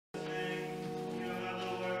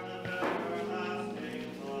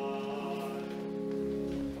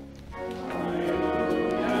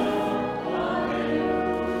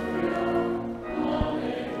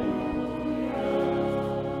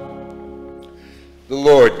The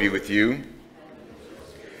Lord be with you.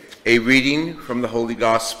 A reading from the Holy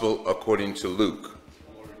Gospel according to Luke.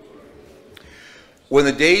 When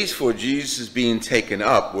the days for Jesus' being taken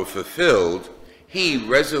up were fulfilled, he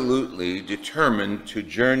resolutely determined to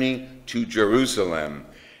journey to Jerusalem,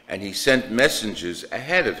 and he sent messengers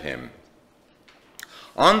ahead of him.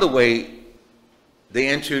 On the way, they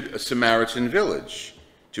entered a Samaritan village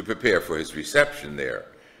to prepare for his reception there,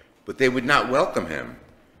 but they would not welcome him,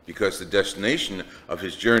 because the destination of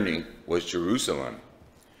his journey was Jerusalem.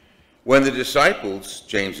 When the disciples,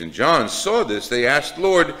 James and John, saw this, they asked,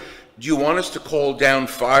 "Lord, do you want us to call down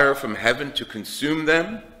fire from heaven to consume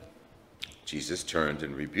them?" Jesus turned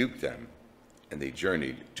and rebuked them, and they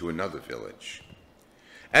journeyed to another village.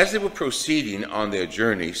 As they were proceeding on their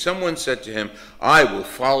journey, someone said to him, "I will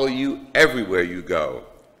follow you everywhere you go."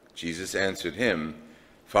 Jesus answered him,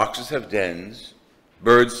 "Foxes have dens,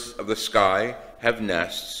 birds of the sky have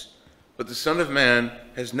nests, but the Son of Man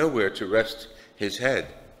has nowhere to rest his head."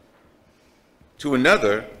 To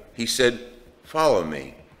another he said, "Follow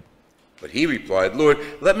me." But he replied, "Lord,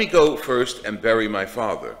 let me go first and bury my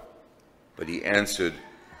father." But he answered,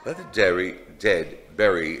 "Let the dead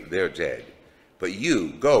bury their dead, but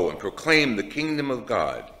you go and proclaim the kingdom of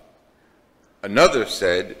God." Another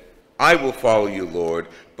said, "I will follow you, Lord,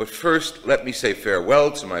 but first let me say farewell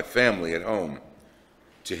to my family at home."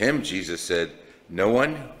 To him Jesus said, "No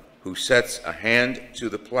one who sets a hand to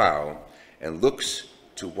the plow and looks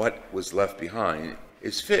to what was left behind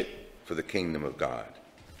is fit for the kingdom of God."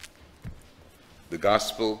 The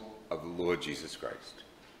Gospel of the Lord Jesus Christ.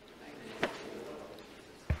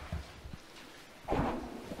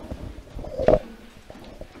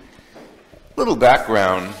 Little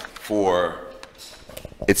background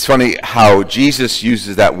it's funny how Jesus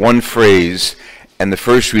uses that one phrase, and the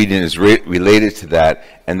first reading is related to that,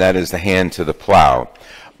 and that is the hand to the plow.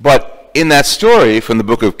 But in that story from the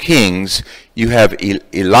book of Kings, you have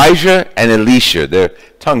Elijah and Elisha. They're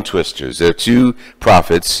tongue twisters. They're two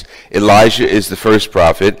prophets. Elijah is the first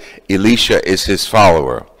prophet. Elisha is his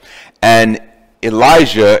follower. And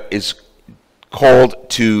Elijah is called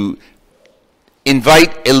to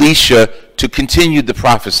invite Elisha to continue the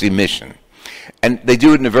prophecy mission. And they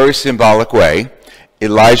do it in a very symbolic way.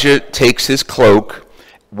 Elijah takes his cloak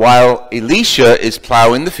while Elisha is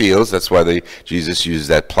plowing the fields. That's why Jesus uses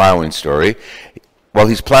that plowing story. While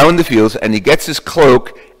he's plowing the fields, and he gets his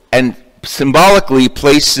cloak and symbolically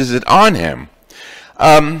places it on him.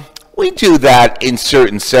 We do that in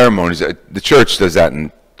certain ceremonies. The church does that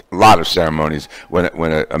in a lot of ceremonies. When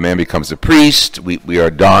a man becomes a priest, we are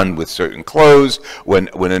donned with certain clothes. When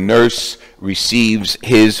a nurse receives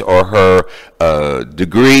his or her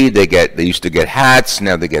degree, they used to get hats.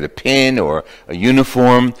 Now they get a pin or a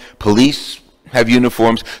uniform. Police have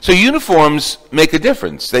uniforms. So uniforms make a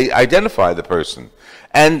difference. They identify the person.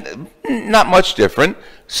 And not much different.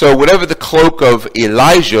 So whatever the cloak of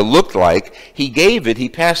Elijah looked like, he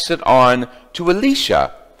passed it on to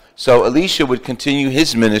Elisha. So Elisha would continue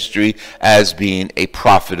his ministry as being a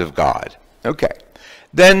prophet of God. Okay.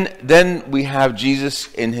 Then we have Jesus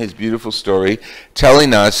in his beautiful story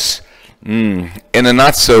telling us, in a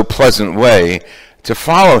not so pleasant way, to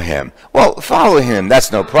follow him. Well, follow him,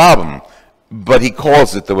 that's no problem. But he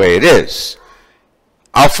calls it the way it is.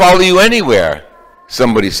 "I'll follow you anywhere,"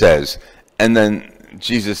 somebody says. And then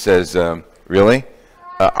Jesus says, "Really?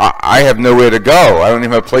 I have nowhere to go. I don't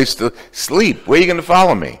even have a place to sleep. Where are you going to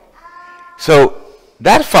follow me?" So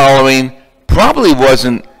that following probably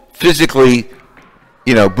wasn't physically,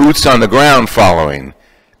 boots on the ground following.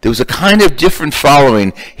 There was a kind of different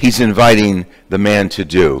following he's inviting the man to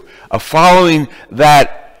do. A following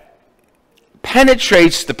that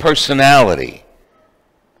penetrates the personality.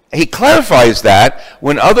 He clarifies that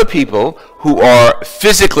when other people who are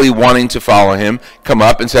physically wanting to follow him come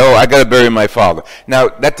up and say, "Oh, I got to bury my father." Now,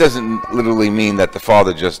 that doesn't literally mean that the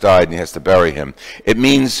father just died and he has to bury him. It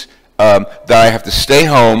means that I have to stay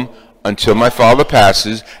home until my father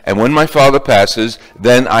passes, and when my father passes,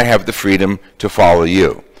 then I have the freedom to follow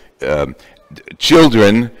you.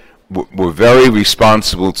 Children were very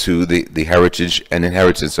responsible to the heritage and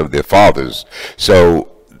inheritance of their fathers. So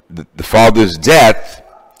the father's death,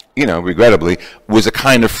 regrettably, was a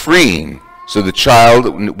kind of freeing. So the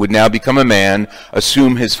child would now become a man,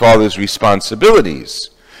 assume his father's responsibilities.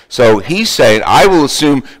 So he's saying, "I will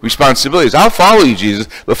assume responsibilities. I'll follow you, Jesus,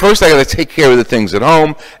 but first I got to take care of the things at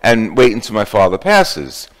home and wait until my father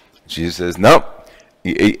passes." Jesus says, "No,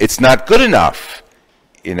 it's not good enough.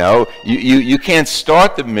 You can't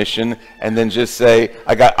start the mission and then just say,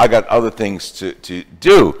 I got other things to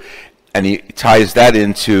do." And he ties that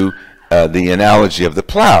into the analogy of the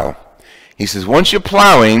plow. He says, once you're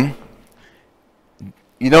plowing,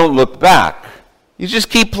 you don't look back. You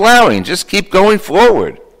just keep plowing, just keep going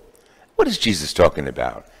forward. What is Jesus talking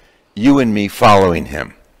about? You and me following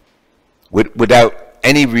him without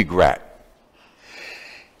any regret.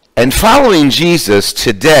 And following Jesus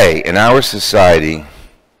today in our society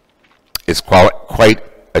is quite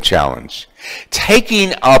a challenge.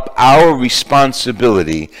 Taking up our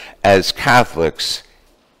responsibility as Catholics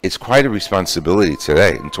is quite a responsibility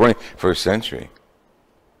today in the 21st century.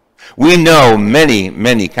 We know many,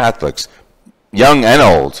 many Catholics, young and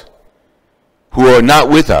old, who are not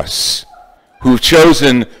with us, who've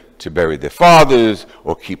chosen to bury their fathers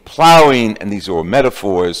or keep plowing, and these are all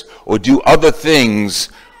metaphors, or do other things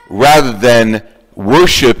rather than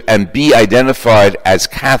worship and be identified as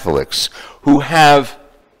Catholics, who have,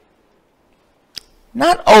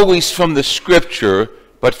 not always from the Scripture,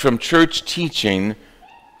 but from church teaching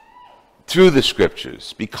through the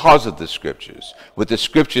Scriptures, because of the Scriptures, with the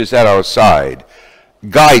Scriptures at our side,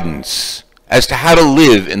 guidance as to how to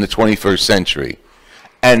live in the 21st century.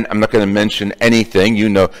 And I'm not going to mention anything. You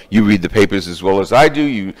know, you read the papers as well as I do.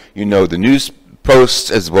 You know the news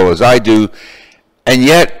posts as well as I do. And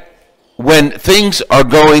yet, when things are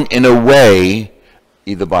going in a way,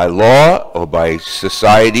 either by law or by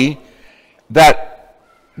society, that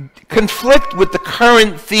conflict with the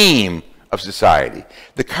current theme of society,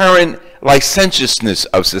 the current licentiousness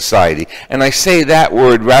of society. And I say that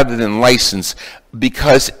word rather than license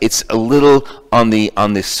because it's a little on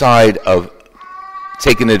the side of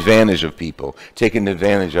taking advantage of people, taking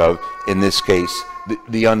advantage of, in this case,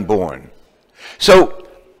 the unborn. So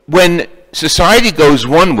when society goes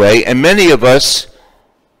one way, and many of us,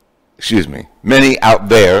 many out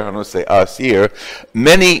there, I don't want to say us here,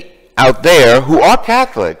 many out there who are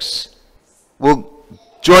Catholics will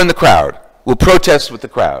join the crowd, will protest with the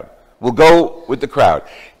crowd, will go with the crowd.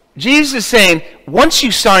 Jesus is saying, once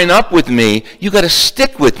you sign up with me, you got to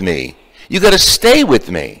stick with me. You got to stay with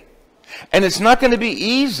me. And it's not going to be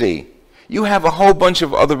easy. You have a whole bunch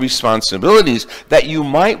of other responsibilities that you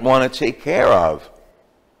might want to take care of.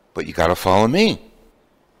 But you got to follow me.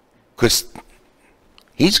 Because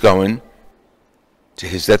he's going to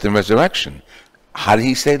his death and resurrection. How did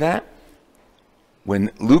he say that?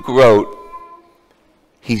 When Luke wrote,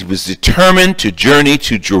 he was determined to journey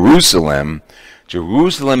to Jerusalem.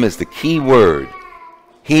 Jerusalem is the key word.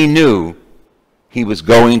 He knew he was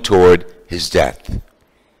going toward his death.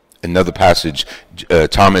 Another passage,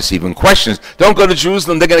 Thomas even questions, don't go to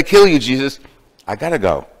Jerusalem, they're going to kill you, Jesus. I got to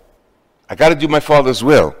go. I got to do my Father's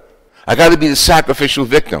will. I got to be the sacrificial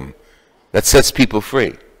victim that sets people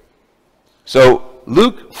free. So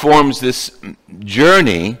Luke forms this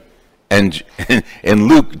journey, and in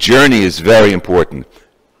Luke, journey is very important,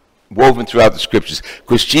 woven throughout the Scriptures,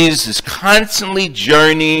 because Jesus is constantly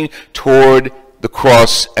journeying toward the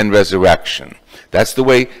cross and resurrection. That's the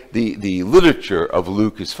way the literature of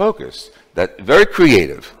Luke is focused. That very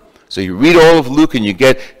creative. So you read all of Luke and you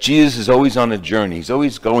get Jesus is always on a journey. He's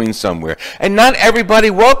always going somewhere. And not everybody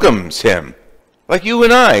welcomes him. Like you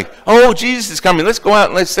and I. Oh, Jesus is coming. Let's go out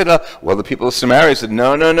and let's sit up. Well, the people of Samaria said,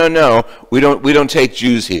 no. We don't take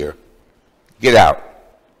Jews here. Get out.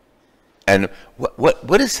 And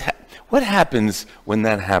what happens when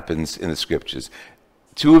that happens in the Scriptures?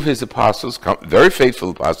 Two of his apostles, very faithful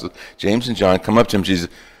apostles, James and John, come up to him. Jesus,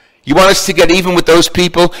 you want us to get even with those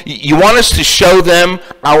people? You want us to show them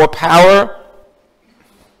our power?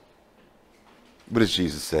 What does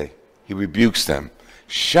Jesus say? He rebukes them.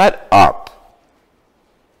 Shut up.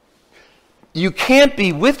 You can't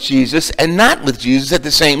be with Jesus and not with Jesus at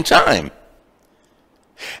the same time.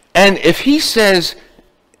 And if he says,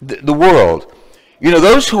 the world,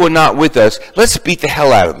 those who are not with us, let's beat the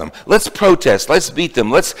hell out of them. Let's protest. Let's beat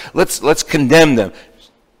them. Let's condemn them.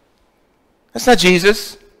 That's not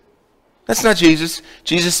Jesus. That's not Jesus.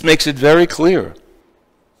 Jesus makes it very clear.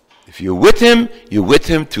 If you're with him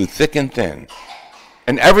through thick and thin.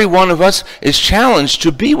 And every one of us is challenged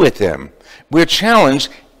to be with him. We're challenged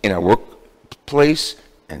in our workplace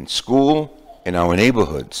and school, in our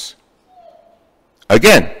neighborhoods.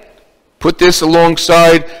 Again, put this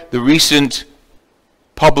alongside the recent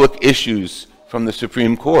public issues from the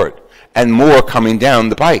Supreme Court, and more coming down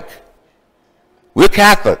the pike. We're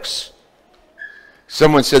Catholics.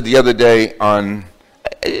 Someone said the other day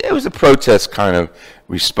it was a protest kind of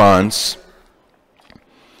response,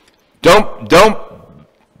 don't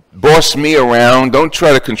boss me around, don't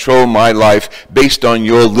try to control my life based on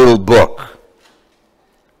your little book.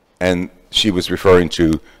 And she was referring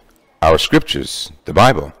to our Scriptures, the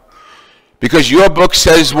Bible. Because your book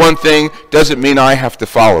says one thing doesn't mean I have to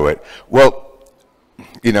follow it. Well,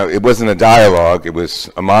 it wasn't a dialogue, it was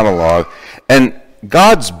a monologue. And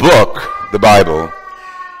God's book, the Bible,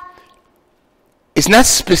 is not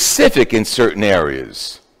specific in certain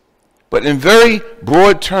areas, but in very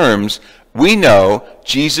broad terms, we know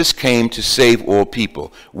Jesus came to save all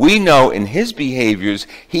people. We know in his behaviors,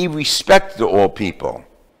 he respected all people.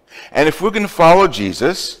 And if we're going to follow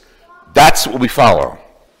Jesus, that's what we follow.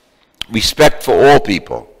 Respect for all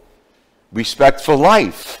people. Respect for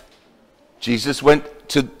life. Jesus went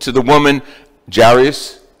to the woman,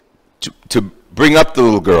 Jairus, to bring up the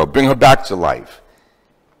little girl, bring her back to life.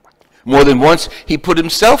 More than once, he put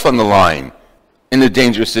himself on the line in a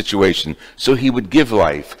dangerous situation, so he would give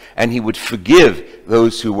life, and he would forgive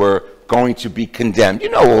those who were going to be condemned. You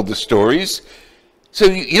know all the stories. So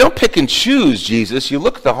you don't pick and choose Jesus. You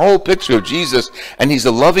look at the whole picture of Jesus, and he's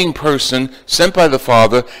a loving person sent by the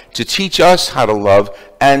Father to teach us how to love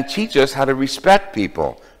and teach us how to respect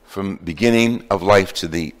people from beginning of life to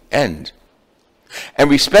the end. And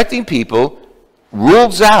respecting people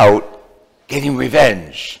rules out getting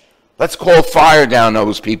revenge. Let's call fire down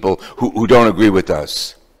those people who don't agree with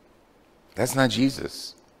us. That's not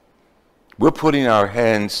Jesus. We're putting our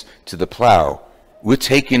hands to the plow. We're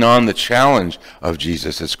taking on the challenge of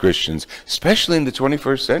Jesus as Christians, especially in the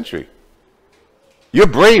 21st century. You're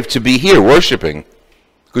brave to be here worshiping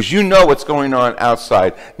because you know what's going on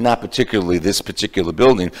outside, not particularly this particular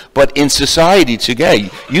building, but in society today.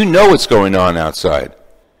 You know what's going on outside.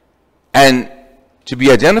 And to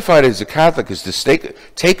be identified as a Catholic is to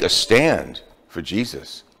take a stand for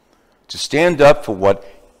Jesus, to stand up for what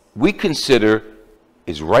we consider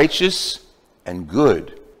is righteous and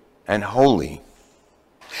good and holy.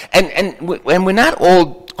 And we're not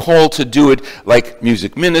all called to do it like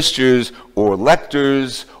music ministers or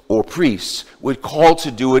lectors or priests. We're called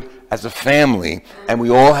to do it as a family, and we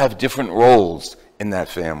all have different roles in that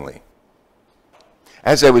family.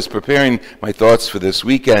 As I was preparing my thoughts for this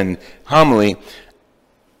weekend homily,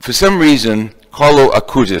 for some reason, Carlo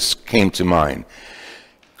Acutis came to mind.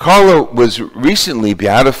 Carlo was recently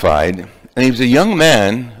beatified, and he was a young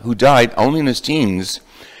man who died only in his teens.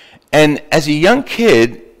 And as a young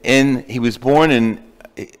kid, he was an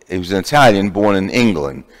Italian born in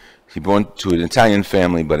England. He was born to an Italian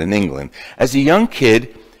family, but in England. As a young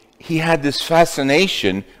kid, he had this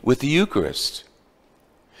fascination with the Eucharist.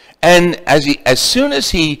 And as soon as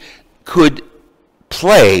he could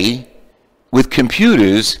play with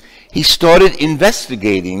computers, he started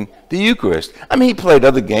investigating the Eucharist. I mean, he played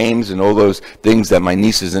other games and all those things that my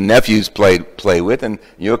nieces and nephews play with, and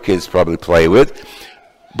your kids probably play with.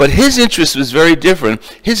 But his interest was very different.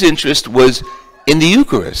 His interest was in the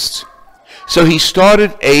Eucharist. So he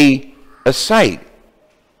started a site,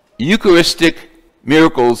 Eucharistic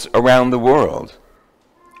Miracles Around the World.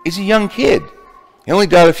 He's a young kid. He only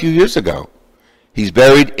died a few years ago. He's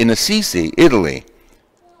buried in Assisi, Italy,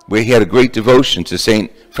 where he had a great devotion to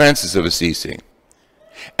St. Francis of Assisi.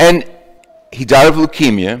 And he died of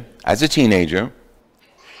leukemia as a teenager,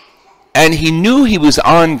 and he knew he was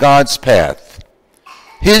on God's path.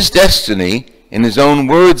 His destiny, in his own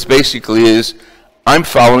words, basically is, I'm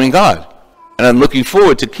following God, and I'm looking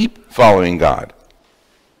forward to keep following God.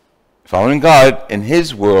 Following God in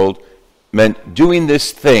his world meant doing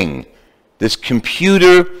this thing, this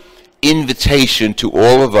computer invitation to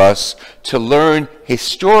all of us to learn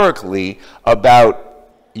historically about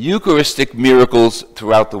Eucharistic miracles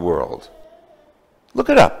throughout the world. Look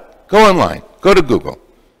it up. Go online. Go to Google.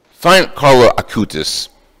 Find Carlo Acutis.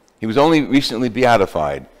 He was only recently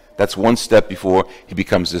beatified. That's one step before he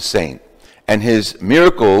becomes a saint. And his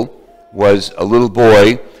miracle was a little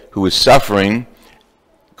boy who was suffering,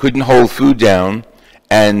 couldn't hold food down,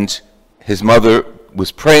 and his mother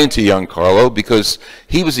was praying to young Carlo because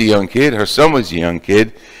he was a young kid, her son was a young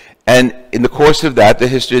kid, and in the course of that, the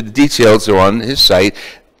history, the details are on his site.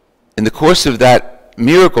 In the course of that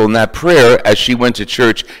miracle and that prayer, as she went to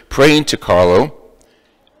church praying to Carlo,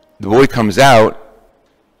 the boy comes out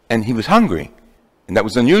and he was hungry. And that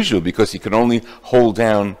was unusual because he could only hold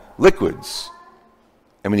down liquids.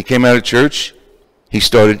 And when he came out of church, he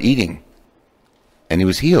started eating. And he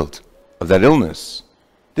was healed of that illness.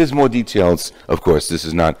 There's more details, of course. This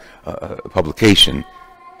is not a publication.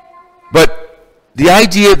 But the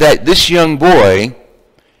idea that this young boy,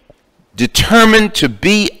 determined to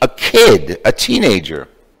be a kid, a teenager,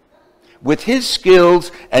 with his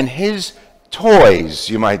skills and his toys,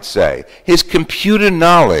 you might say, his computer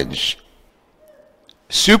knowledge,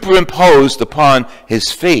 superimposed upon his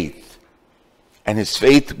faith. And his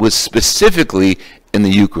faith was specifically in the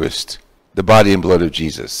Eucharist, the body and blood of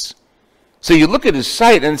Jesus. So you look at his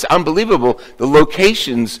site, and it's unbelievable, the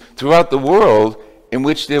locations throughout the world in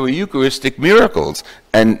which there were Eucharistic miracles.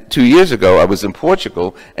 And 2 years ago, I was in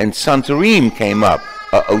Portugal, and Santarém came up,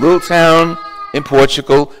 a little town in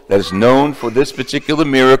Portugal that is known for this particular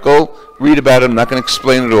miracle. Read about it. I'm not going to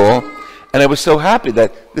explain it all. And I was so happy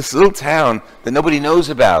that this little town that nobody knows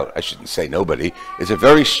about, I shouldn't say nobody, is a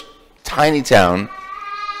very tiny town,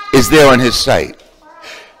 is there on his site.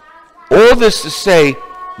 All this to say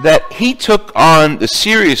that he took on the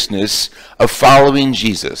seriousness of following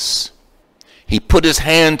Jesus. He put his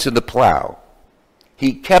hand to the plow.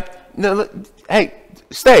 He kept, no, hey,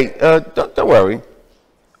 stay, don't worry.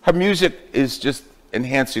 Her music is just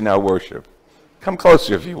enhancing our worship. Come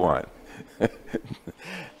closer if you want.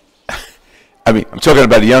 I mean, I'm talking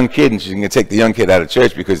about a young kid, and she's going to take the young kid out of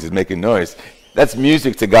church because he's making noise. That's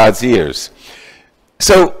music to God's ears.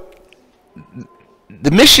 So,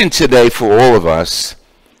 the mission today for all of us,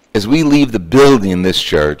 as we leave the building in this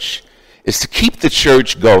church, is to keep the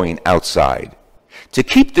church going outside. To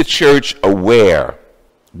keep the church aware.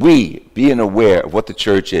 We being aware of what the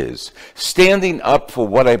church is. Standing up for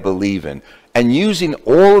what I believe in. And using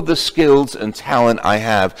all of the skills and talent I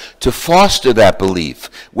have to foster that belief.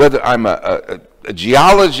 Whether I'm a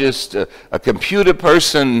geologist, a computer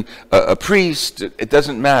person, a priest, it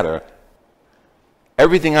doesn't matter.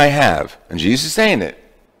 Everything I have, and Jesus is saying it,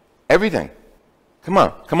 everything. Come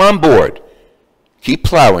on board. Keep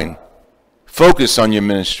plowing. Focus on your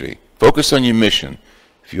ministry. Focus on your mission.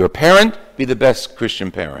 If you're a parent, be the best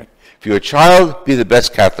Christian parent. If you're a child, be the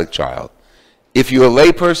best Catholic child. If you're a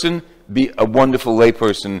layperson, be a wonderful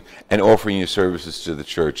layperson and offering your services to the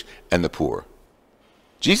church and the poor.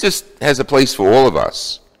 Jesus has a place for all of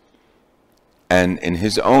us. And in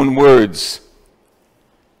his own words,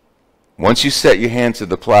 once you set your hand to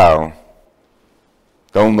the plow,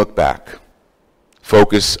 don't look back.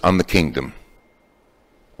 Focus on the kingdom.